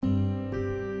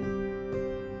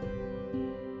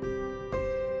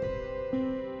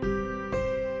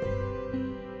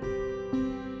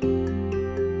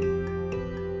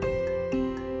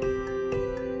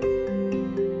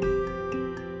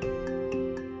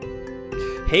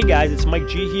Hey guys, it's Mike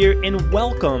G here, and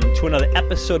welcome to another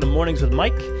episode of Mornings with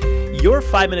Mike, your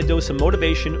 5-minute dose of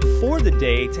motivation for the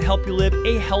day to help you live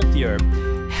a healthier,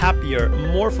 happier,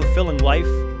 more fulfilling life.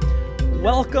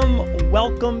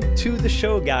 Welcome to the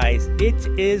show, guys. It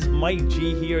is Mike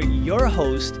G here, your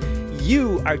host.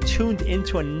 You are tuned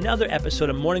into another episode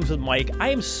of Mornings with Mike. I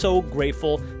am so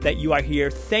grateful that you are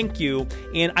here. Thank you,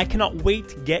 and I cannot wait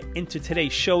to get into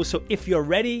today's show. So if you're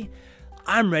ready,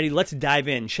 I'm ready. Let's dive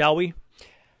in, shall we?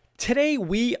 Today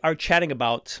we are chatting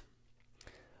about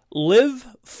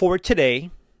live for today,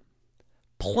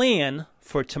 plan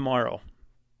for tomorrow.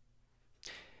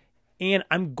 And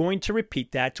I'm going to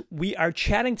repeat that. We are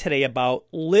chatting today about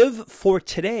live for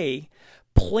today,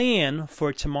 plan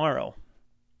for tomorrow.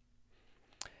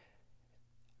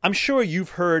 I'm sure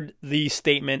you've heard the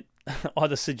statement or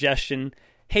the suggestion,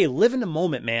 hey, live in the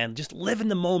moment, man. Just live in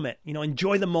the moment.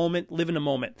 Enjoy the moment, live in the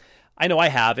moment. I know I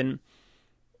have, and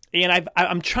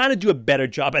I'm trying to do a better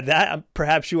job at that.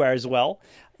 Perhaps you are as well.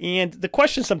 And the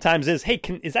question sometimes is, hey,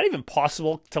 is that even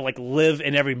possible to live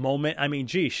in every moment? I mean,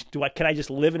 geez, can I just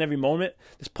live in every moment?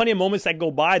 There's plenty of moments that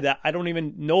go by that I don't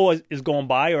even know is going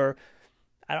by, or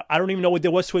I don't even know what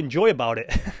there was to enjoy about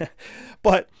it.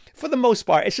 But for the most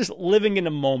part, it's just living in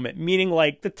the moment, meaning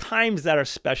the times that are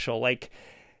special,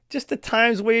 just the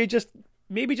times where you're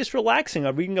maybe just relaxing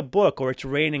or reading a book, or it's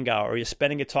raining out, or you're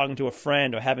spending it talking to a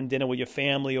friend, or having dinner with your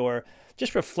family, or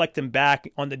just reflecting back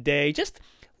on the day, just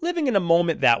living in a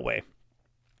moment that way.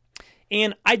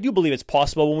 And I do believe it's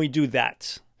possible when we do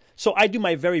that. So I do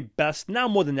my very best now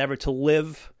more than ever to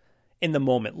live in the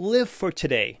moment, live for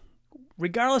today,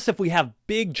 regardless if we have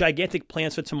big, gigantic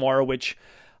plans for tomorrow, which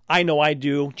I know I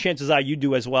do. Chances are you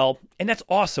do as well. And that's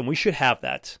awesome. We should have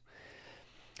that.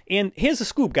 And here's the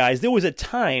scoop, guys. There was a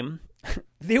time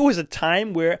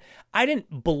where I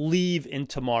didn't believe in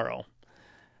tomorrow.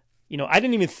 I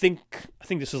didn't even think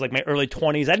this was my early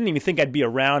 20s. I didn't even think I'd be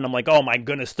around. I'm like, oh my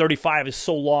goodness, 35 is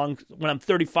so long. When I'm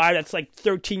 35, that's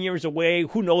 13 years away.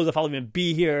 Who knows if I'll even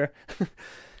be here?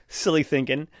 Silly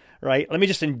thinking, right? Let me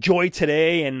just enjoy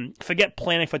today and forget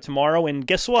planning for tomorrow. And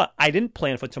guess what? I didn't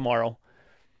plan for tomorrow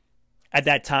at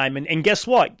that time. And guess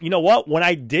what? You know what? When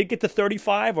I did get to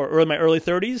 35 or my early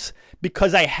 30s,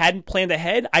 because I hadn't planned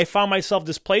ahead, I found myself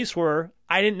this place where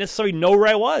I didn't necessarily know where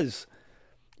I was.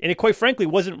 And it, quite frankly,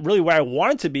 wasn't really where I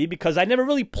wanted to be because I never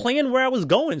really planned where I was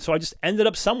going. So I just ended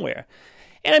up somewhere.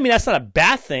 And I mean, that's not a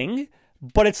bad thing,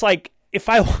 but it's if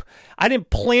I didn't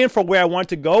plan for where I wanted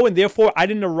to go, and therefore I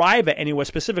didn't arrive at anywhere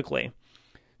specifically.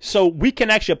 So we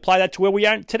can actually apply that to where we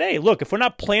are today. Look, if we're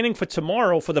not planning for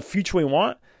tomorrow, for the future we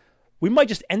want, we might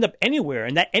just end up anywhere,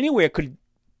 and that anywhere could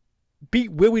be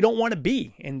where we don't want to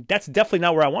be. And that's definitely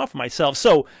not where I want for myself.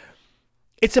 So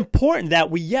it's important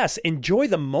that we, yes, enjoy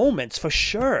the moments for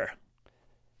sure.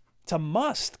 It's a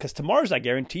must because tomorrow's not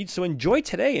guaranteed. So enjoy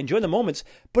today, enjoy the moments,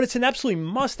 but it's an absolute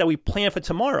must that we plan for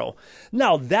tomorrow.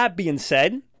 Now, that being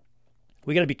said,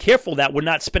 we got to be careful that we're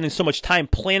not spending so much time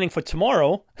planning for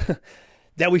tomorrow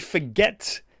that we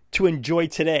forget to enjoy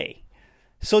today.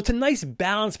 So it's a nice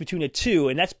balance between the two,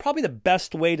 and that's probably the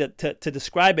best way to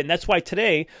describe it. And that's why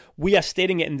today we are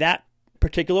stating it in that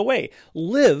particular way.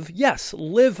 Live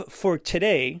for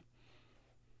today,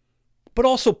 but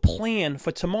also plan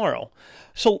for tomorrow.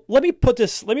 So let me put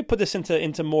this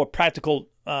into more practical,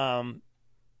 in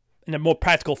a more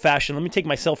practical fashion. Let me take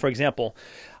myself for example.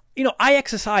 I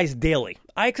exercise daily,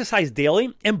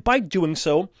 and by doing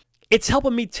so, it's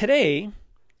helping me today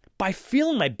by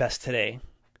feeling my best today.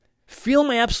 Feeling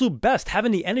my absolute best,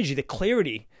 having the energy, the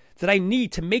clarity that I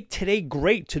need to make today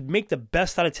great, to make the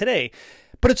best out of today.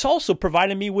 But it's also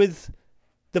providing me with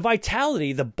the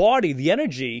vitality, the body, the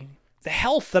energy, the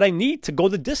health that I need to go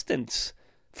the distance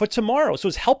for tomorrow. So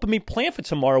it's helping me plan for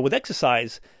tomorrow with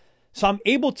exercise. So I'm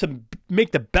able to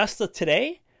make the best of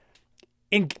today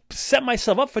and set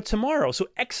myself up for tomorrow. So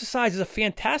exercise is a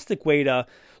fantastic way to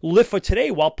live for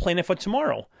today while planning for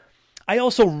tomorrow. I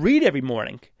also read every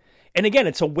morning. And again,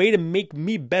 it's a way to make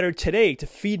me better today, to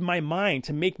feed my mind,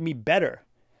 to make me better,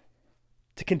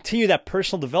 to continue that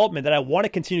personal development that I want to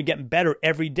continue getting better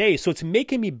every day. So it's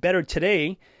making me better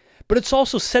today, but it's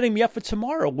also setting me up for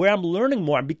tomorrow where I'm learning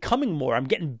more, I'm becoming more, I'm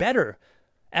getting better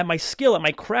at my skill, at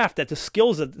my craft, at the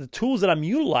skills, the tools that I'm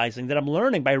utilizing, that I'm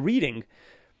learning by reading.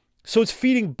 So it's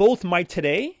feeding both my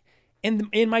today and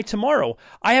my tomorrow.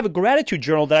 I have a gratitude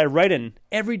journal that I write in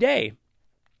every day.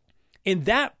 And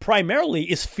that primarily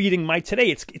is feeding my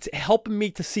today. It's helping me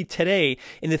to see today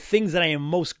in the things that I am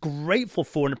most grateful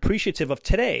for and appreciative of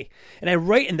today. And I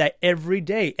write in that every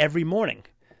day, every morning.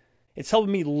 It's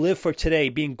helping me live for today,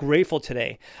 being grateful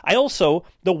today. I also,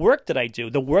 the work that I do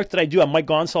on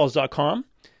MikeGonsalves.com,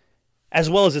 as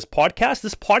well as this podcast.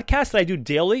 This podcast that I do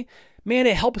daily, man,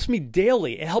 it helps me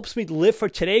daily. It helps me live for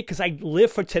today because I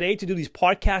live for today to do these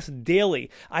podcasts daily.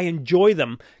 I enjoy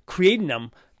them, creating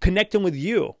them, connecting with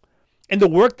you. And the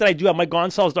work that I do at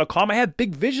MikeGonsalves.com, I have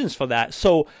big visions for that.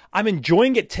 So I'm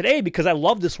enjoying it today because I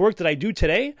love this work that I do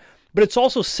today, but it's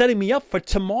also setting me up for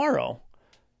tomorrow,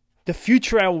 the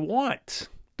future I want,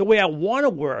 the way I want to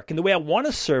work and the way I want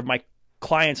to serve my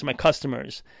clients and my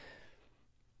customers.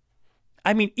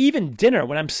 I mean, even dinner,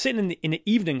 when I'm sitting in the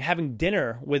evening having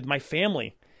dinner with my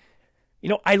family,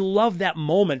 I love that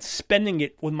moment, spending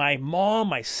it with my mom,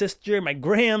 my sister, my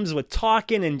grams, with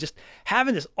talking and just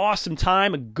having this awesome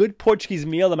time, a good Portuguese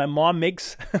meal that my mom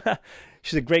makes.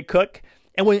 She's a great cook.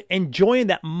 And we're enjoying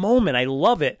that moment. I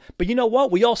love it. But you know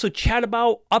what? We also chat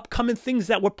about upcoming things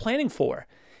that we're planning for.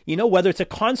 Whether it's a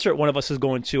concert one of us is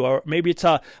going to, or maybe it's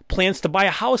plans to buy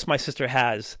a house my sister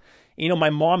has.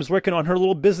 My mom's working on her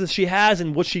little business she has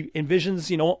and what she envisions,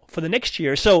 for the next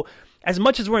year. So as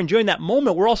much as we're enjoying that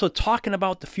moment, we're also talking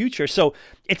about the future. So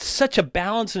it's such a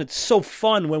balance and it's so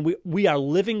fun when we are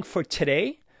living for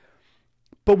today,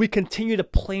 but we continue to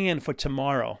plan for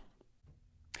tomorrow.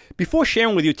 Before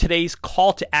sharing with you today's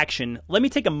call to action, let me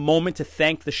take a moment to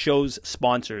thank the show's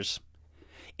sponsors.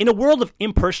 In a world of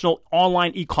impersonal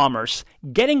online e-commerce,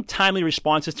 getting timely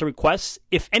responses to requests,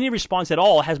 if any response at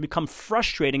all, has become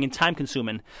frustrating and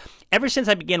time-consuming. Ever since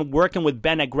I began working with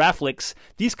Ben at Graflix,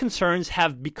 these concerns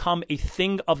have become a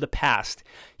thing of the past.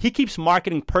 He keeps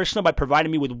marketing personal by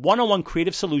providing me with one-on-one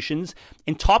creative solutions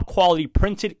and top-quality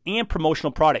printed and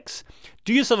promotional products.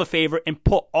 Do yourself a favor and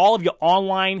put all of your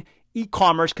online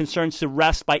e-commerce concerns to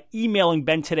rest by emailing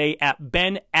Ben today at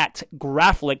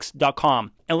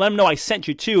ben@graflix.com and let him know I sent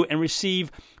you to and receive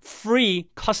free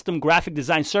custom graphic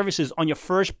design services on your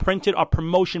first printed or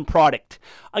promotion product.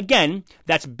 Again,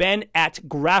 that's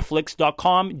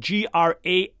ben@graflix.com,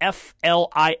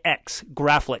 Graflix,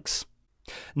 Graflix.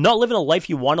 Not living a life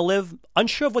you want to live?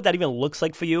 Unsure of what that even looks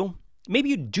like for you? Maybe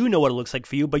you do know what it looks like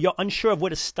for you, but you're unsure of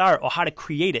where to start or how to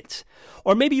create it.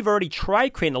 Or maybe you've already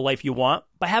tried creating the life you want,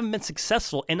 but haven't been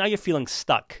successful, and now you're feeling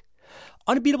stuck.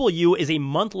 Unbeatable You is a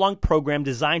month-long program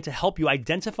designed to help you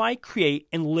identify, create,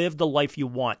 and live the life you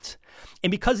want. And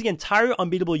because the entire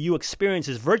Unbeatable You experience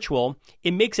is virtual,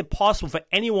 it makes it possible for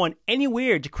anyone,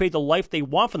 anywhere, to create the life they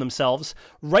want for themselves,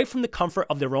 right from the comfort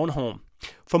of their own home.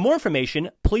 For more information,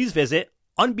 please visit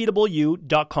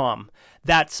unbeatableu.com.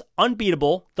 That's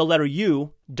unbeatable, the letter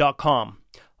U.com.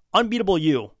 Unbeatable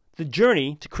You, the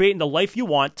journey to creating the life you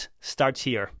want starts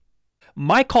here.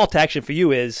 My call to action for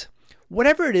you is,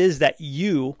 whatever it is that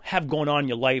you have going on in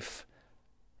your life,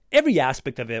 every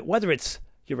aspect of it, whether it's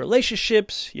your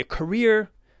relationships, your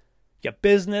career, your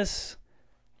business,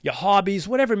 your hobbies,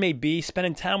 whatever it may be,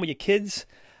 spending time with your kids,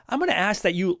 I'm going to ask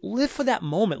that you live for that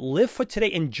moment, live for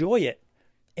today, enjoy it.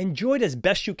 Enjoy it as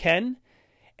best you can.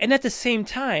 And at the same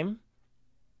time,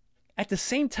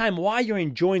 while you're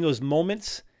enjoying those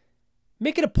moments,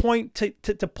 make it a point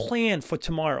to plan for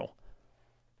tomorrow.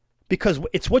 Because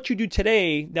it's what you do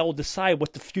today that will decide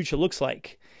what the future looks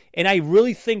like. And I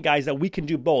really think, guys, that we can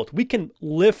do both. We can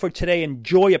live for today,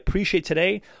 enjoy, appreciate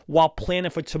today, while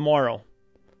planning for tomorrow.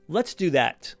 Let's do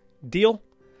that. Deal?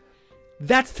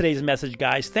 That's today's message,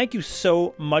 guys. Thank you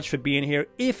so much for being here.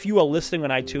 If you are listening on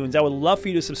iTunes, I would love for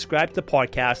you to subscribe to the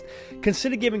podcast.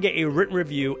 Consider giving it a written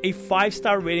review, a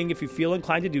 5-star rating if you feel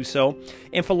inclined to do so.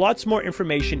 And for lots more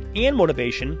information and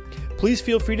motivation, please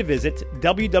feel free to visit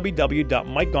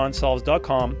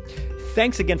www.mikegonsalves.com.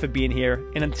 Thanks again for being here.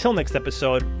 And until next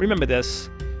episode, remember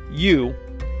this, you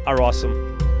are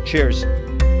awesome. Cheers.